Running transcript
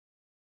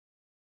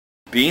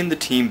Being the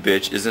team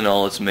bitch isn't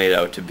all it's made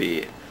out to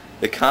be.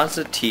 The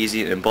constant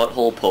teasing and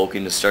butthole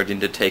poking is starting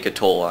to take a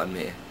toll on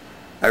me.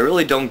 I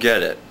really don't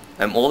get it.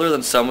 I'm older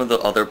than some of the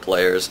other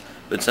players,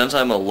 but since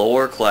I'm a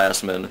lower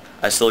classman,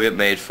 I still get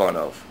made fun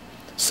of.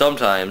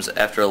 Sometimes,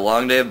 after a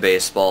long day of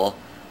baseball,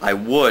 I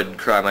would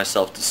cry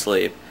myself to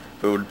sleep,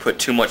 but it would put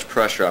too much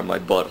pressure on my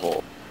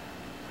butthole.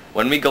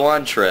 When we go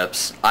on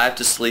trips, I have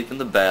to sleep in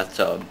the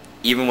bathtub,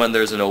 even when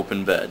there's an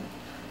open bed,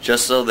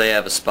 just so they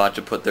have a spot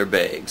to put their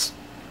bags.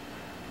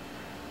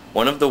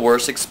 One of the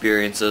worst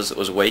experiences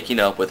was waking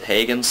up with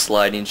Hagen's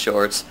sliding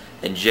shorts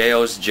and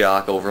J.O.'s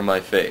jock over my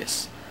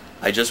face.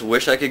 I just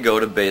wish I could go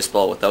to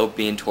baseball without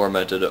being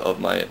tormented of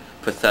my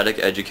pathetic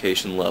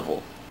education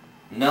level.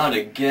 Not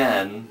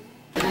again.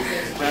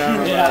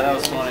 Yeah, that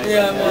was funny.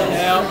 Yeah, well,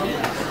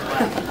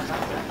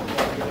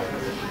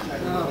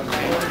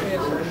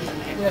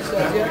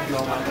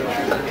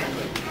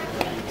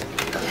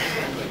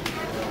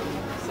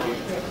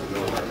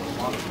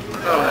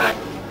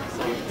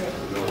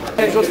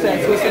 Hey, go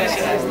stand, go stand.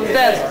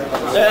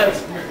 Stats.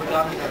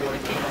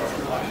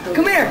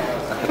 Come here.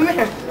 Come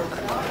here.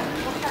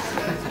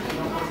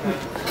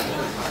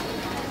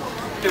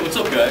 Hey, what's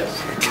up, guys?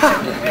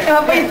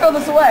 How about you throw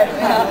this away?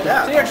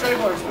 Yeah. See your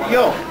trademarks.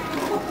 Yo.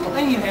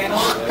 Thank you, Hannah.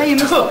 Hey, you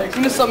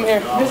missed something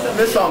here.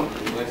 Miss something.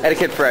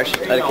 Etiquette fresh.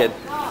 Etiquette.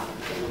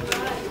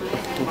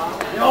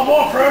 Yo,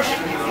 more fresh.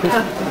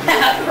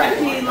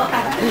 Freshy.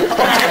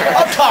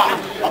 Up top.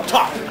 Up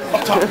top.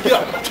 Up top. Get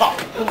up. Up top.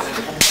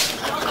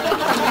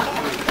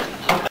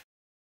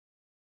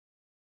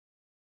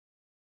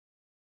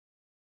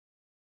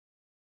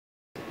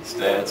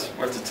 Stats.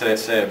 What's to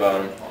say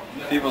about him?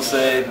 People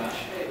say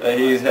that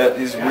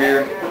he's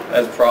weird,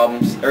 has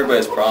problems. Everybody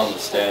has problems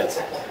with Stats.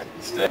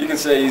 You can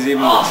say he's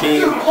even the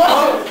team.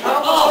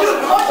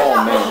 Oh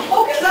man.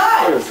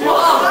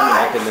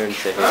 I can learn to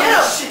say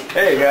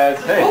hey guys.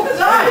 Hey.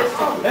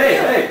 Hey.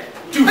 Hey.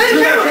 Dude, turn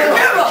the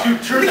camera.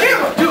 Dude, turn the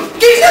camera. Dude,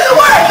 He's in the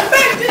way!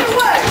 He's in the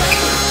way!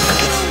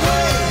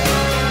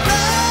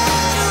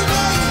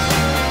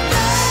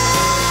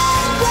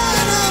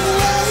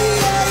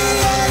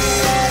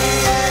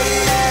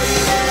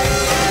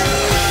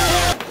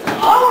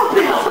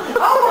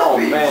 Oh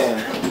man.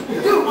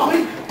 Dude, you know what?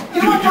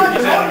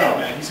 he's had enough,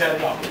 man. He's had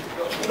enough.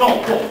 No,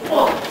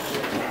 fuck.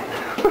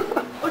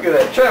 Look at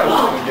that.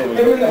 Travis. Hit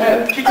him in the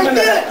head. Kick him in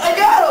the head. I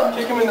got him!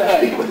 Kick him in the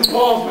head. With the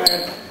balls,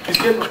 man. He's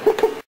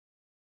getting...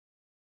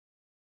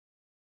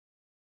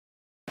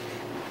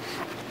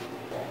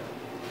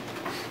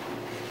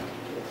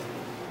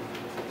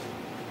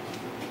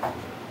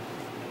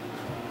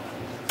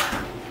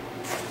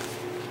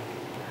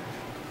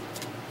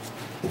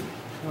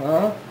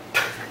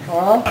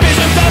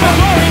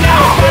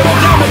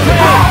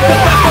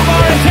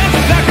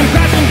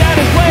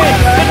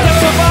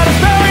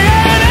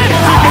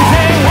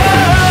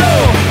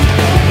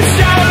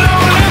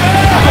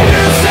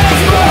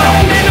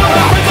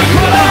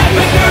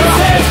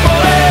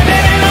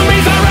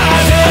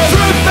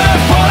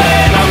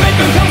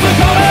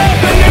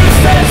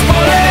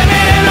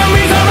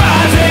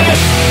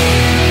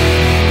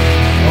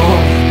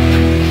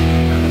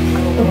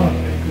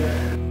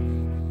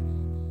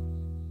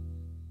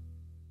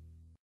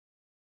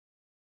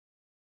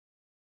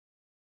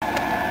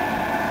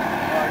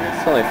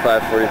 It's only 5:45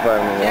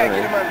 in the morning. Yeah,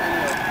 get him on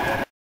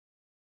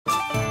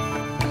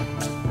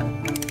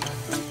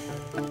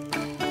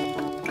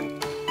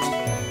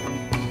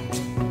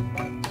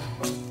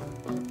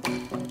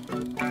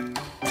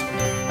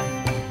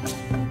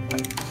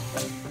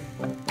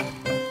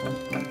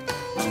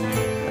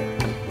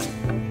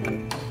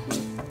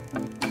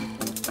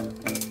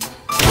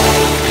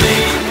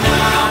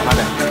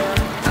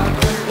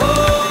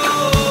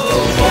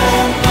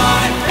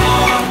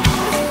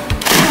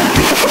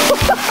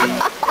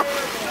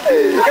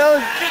video.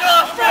 Get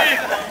off me!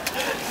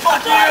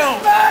 Fuck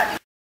you!